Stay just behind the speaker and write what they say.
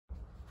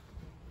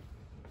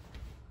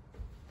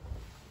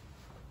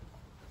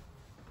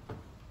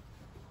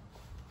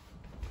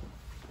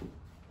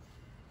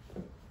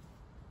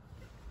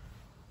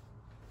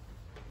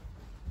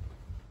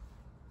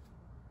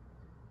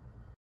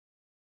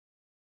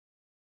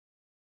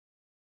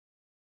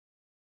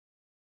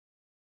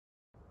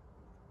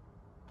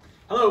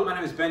Hello, my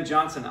name is Ben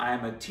Johnson. I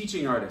am a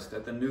teaching artist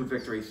at the New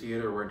Victory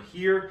Theater. We're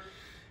here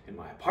in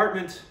my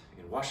apartment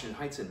in Washington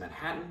Heights in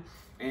Manhattan,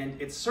 and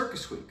it's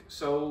Circus Week.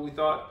 So we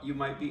thought you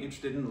might be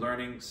interested in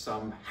learning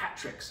some hat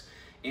tricks.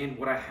 And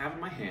what I have in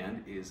my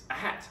hand is a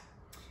hat.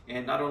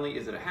 And not only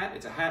is it a hat,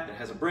 it's a hat that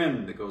has a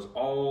brim that goes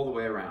all the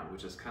way around,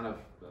 which is kind of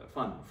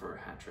fun for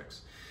hat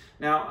tricks.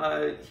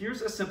 Now,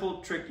 here's a simple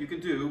trick you can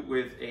do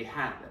with a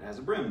hat that has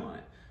a brim on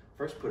it.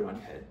 First, put it on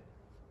your head.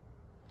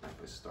 Nice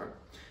place to start.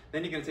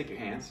 Then you're going to take your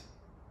hands,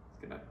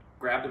 you're going to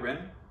grab the rim,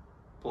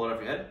 pull it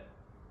off your head,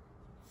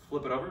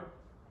 flip it over,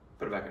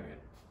 put it back on your head.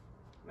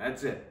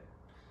 That's it.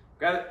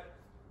 Grab it,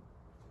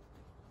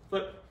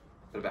 flip,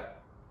 put it back.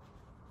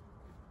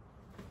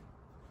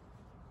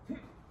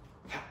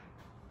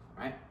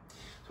 Right?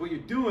 So what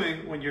you're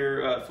doing when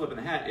you're flipping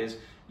the hat is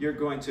you're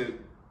going to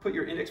put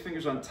your index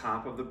fingers on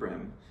top of the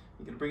brim,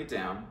 you're going to bring it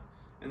down,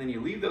 and then you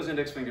leave those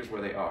index fingers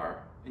where they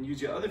are and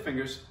use your other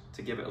fingers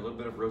to give it a little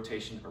bit of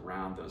rotation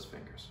around those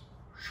fingers.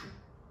 And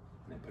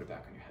then put it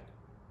back on your head.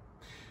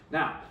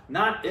 Now,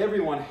 not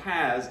everyone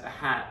has a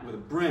hat with a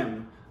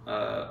brim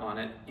on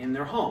it in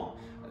their home.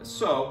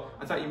 So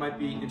I thought you might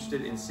be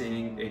interested in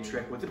seeing a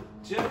trick with a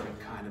different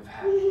kind of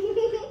hat.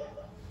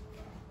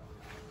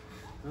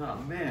 Oh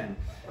man,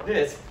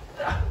 this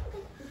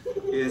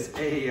is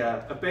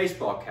a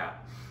baseball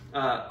cap,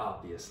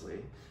 obviously.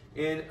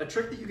 And a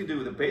trick that you can do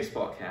with a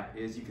baseball cap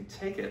is you can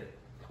take it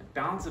and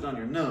balance it on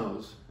your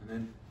nose and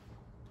then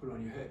put it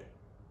on your head.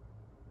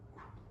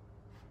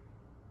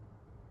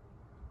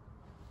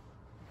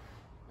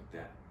 Like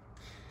that.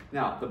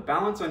 Now, the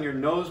balance on your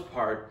nose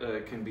part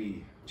can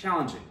be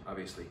challenging,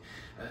 obviously.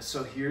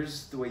 So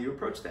here's the way you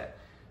approach that.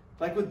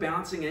 Like with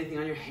balancing anything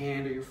on your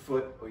hand or your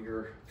foot or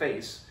your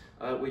face,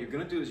 what you're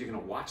going to do is you're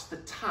going to watch the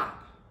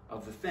top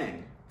of the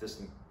thing. This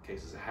in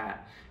case is a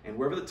hat. And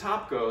wherever the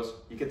top goes,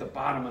 you get the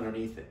bottom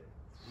underneath it.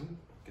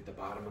 Get the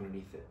bottom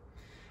underneath it.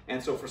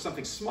 And so for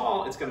something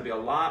small, it's going to be a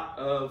lot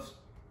of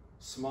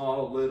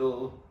small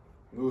little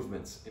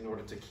movements in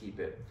order to keep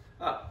it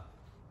up.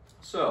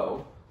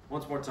 So,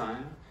 once more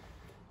time,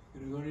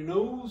 you're going to go on your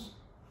nose,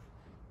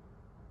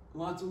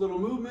 lots of little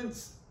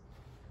movements,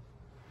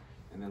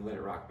 and then let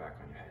it rock back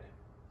on your head.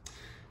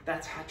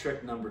 That's hat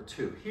trick number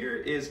 2. Here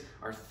is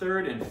our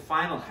third and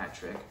final hat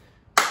trick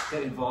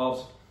that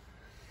involves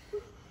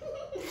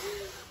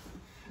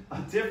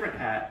a different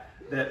hat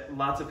that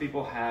lots of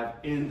people have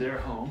in their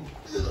home.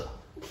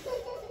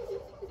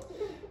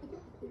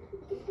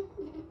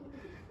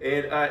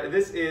 And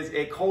this is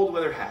a cold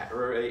weather hat,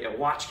 or a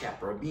watch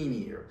cap, or a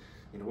beanie, or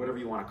whatever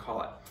you want to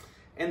call it.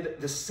 And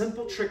the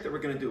simple trick that we're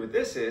going to do with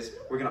this is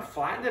we're going to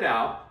flatten it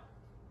out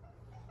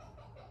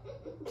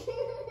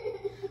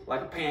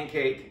like a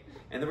pancake,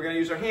 and then we're going to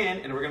use our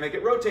hand and we're going to make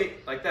it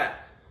rotate like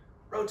that.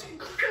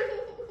 Rotate.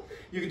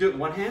 You can do it in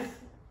one hand,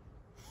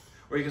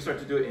 or you can start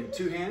to do it in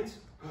 2 hands.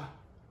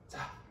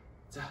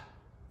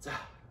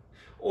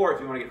 Or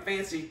if you want to get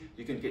fancy,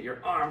 you can get your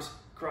arms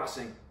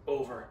crossing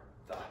over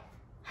the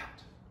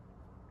hat.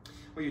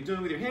 What you're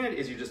doing with your hand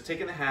is you're just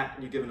taking the hat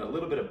and you're giving it a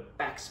little bit of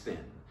backspin,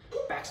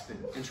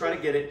 and try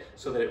to get it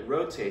so that it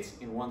rotates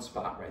in one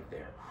spot right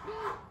there.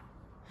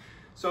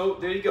 So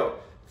there you go.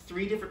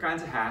 3 different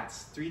kinds of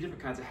hats, 3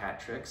 different kinds of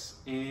hat tricks,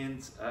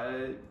 and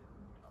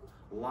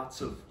lots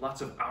of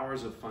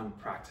hours of fun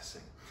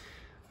practicing.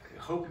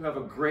 I hope you have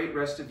a great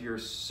rest of your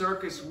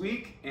circus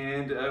week,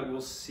 and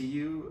we'll see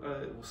you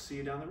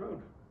down the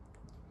road.